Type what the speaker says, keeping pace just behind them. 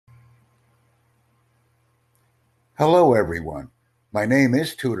Hello, everyone. My name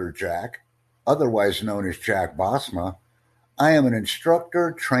is Tutor Jack, otherwise known as Jack Bosma. I am an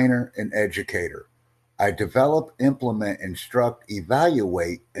instructor, trainer, and educator. I develop, implement, instruct,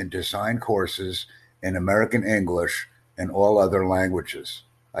 evaluate, and design courses in American English and all other languages.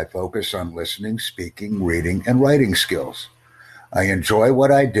 I focus on listening, speaking, reading, and writing skills. I enjoy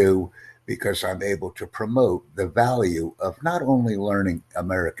what I do because I'm able to promote the value of not only learning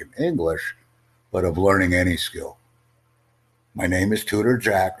American English, but of learning any skill. My name is Tutor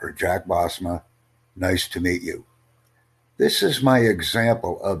Jack or Jack Bosma. Nice to meet you. This is my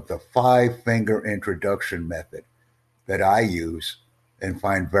example of the five-finger introduction method that I use and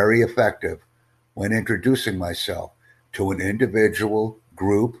find very effective when introducing myself to an individual,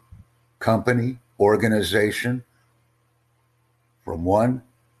 group, company, organization from 1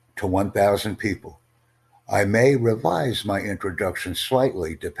 to 1,000 people. I may revise my introduction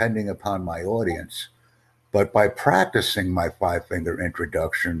slightly depending upon my audience, but by practicing my five-finger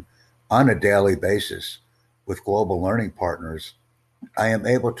introduction on a daily basis with global learning partners, I am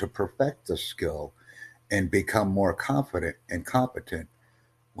able to perfect the skill and become more confident and competent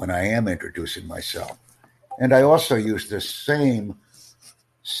when I am introducing myself. And I also use the same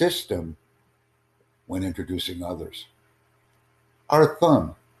system when introducing others. Our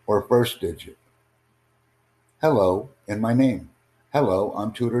thumb or first digit. Hello and my name. Hello,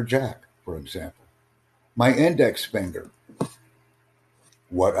 I'm Tutor Jack, for example. My index finger.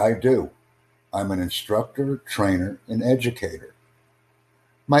 What I do. I'm an instructor, trainer, and educator.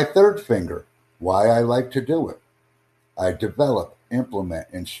 My third finger. Why I like to do it. I develop, implement,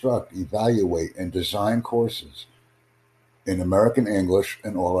 instruct, evaluate, and design courses in American English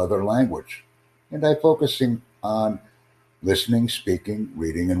and all other language. And I'm focusing on listening, speaking,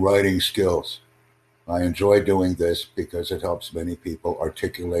 reading, and writing skills. I enjoy doing this because it helps many people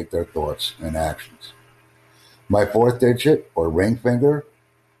articulate their thoughts and actions. My fourth digit or ring finger.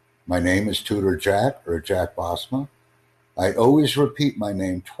 My name is Tutor Jack or Jack Bosma. I always repeat my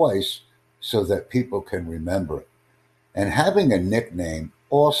name twice so that people can remember it. And having a nickname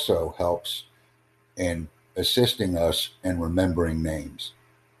also helps in assisting us in remembering names.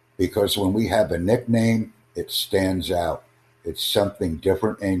 Because when we have a nickname, it stands out. It's something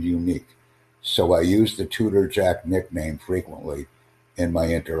different and unique. So I use the Tutor Jack nickname frequently in my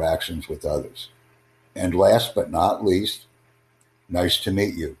interactions with others. And last but not least, nice to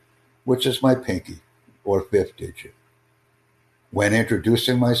meet you, which is my pinky or fifth digit. When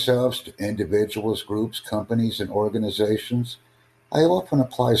introducing myself to individuals, groups, companies, and organizations, I often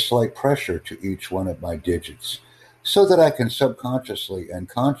apply slight pressure to each one of my digits so that I can subconsciously and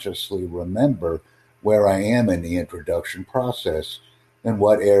consciously remember where I am in the introduction process and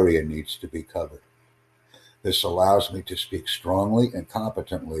what area needs to be covered. This allows me to speak strongly and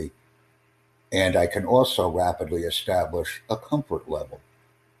competently, and I can also rapidly establish a comfort level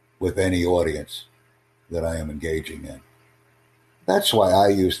with any audience that I am engaging in. That's why I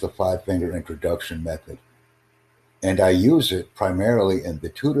use the five-finger introduction method, and I use it primarily in the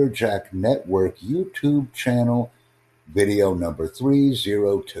Tutor Jack Network YouTube channel video number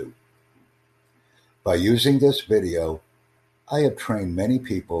 302. By using this video, I have trained many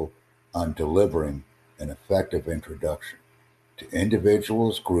people on delivering an effective introduction to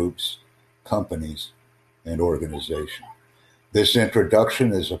individuals, groups, companies, and organizations. This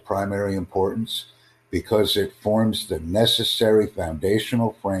introduction is of primary importance because it forms the necessary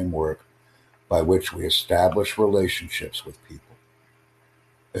foundational framework by which we establish relationships with people,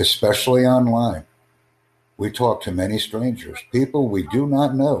 especially online. We talk to many strangers, people we do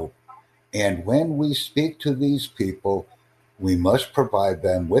not know, and when we speak to these people, we must provide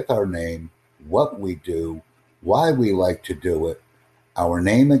them with our name, what we do, why we like to do it, our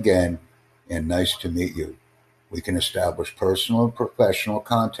name again, and nice to meet you. We can establish personal and professional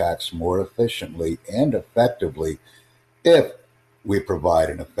contacts more efficiently and effectively if we provide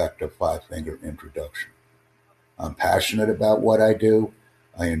an effective five-finger introduction. I'm passionate about what I do,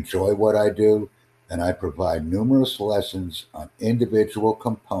 I enjoy what I do, and I provide numerous lessons on individual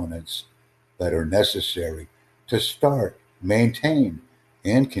components that are necessary to start, maintain,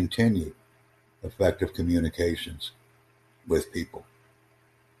 and continue effective communications with people.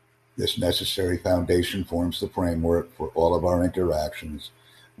 This necessary foundation forms the framework for all of our interactions.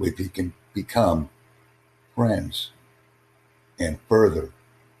 We can become friends and further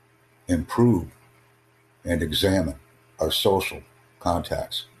improve and examine our social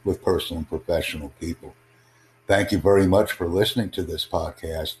contacts with personal and professional people. Thank you very much for listening to this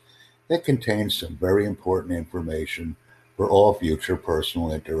podcast that contains some very important information for all future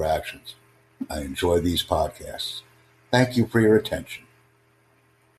personal interactions. I enjoy these podcasts. Thank you for your attention.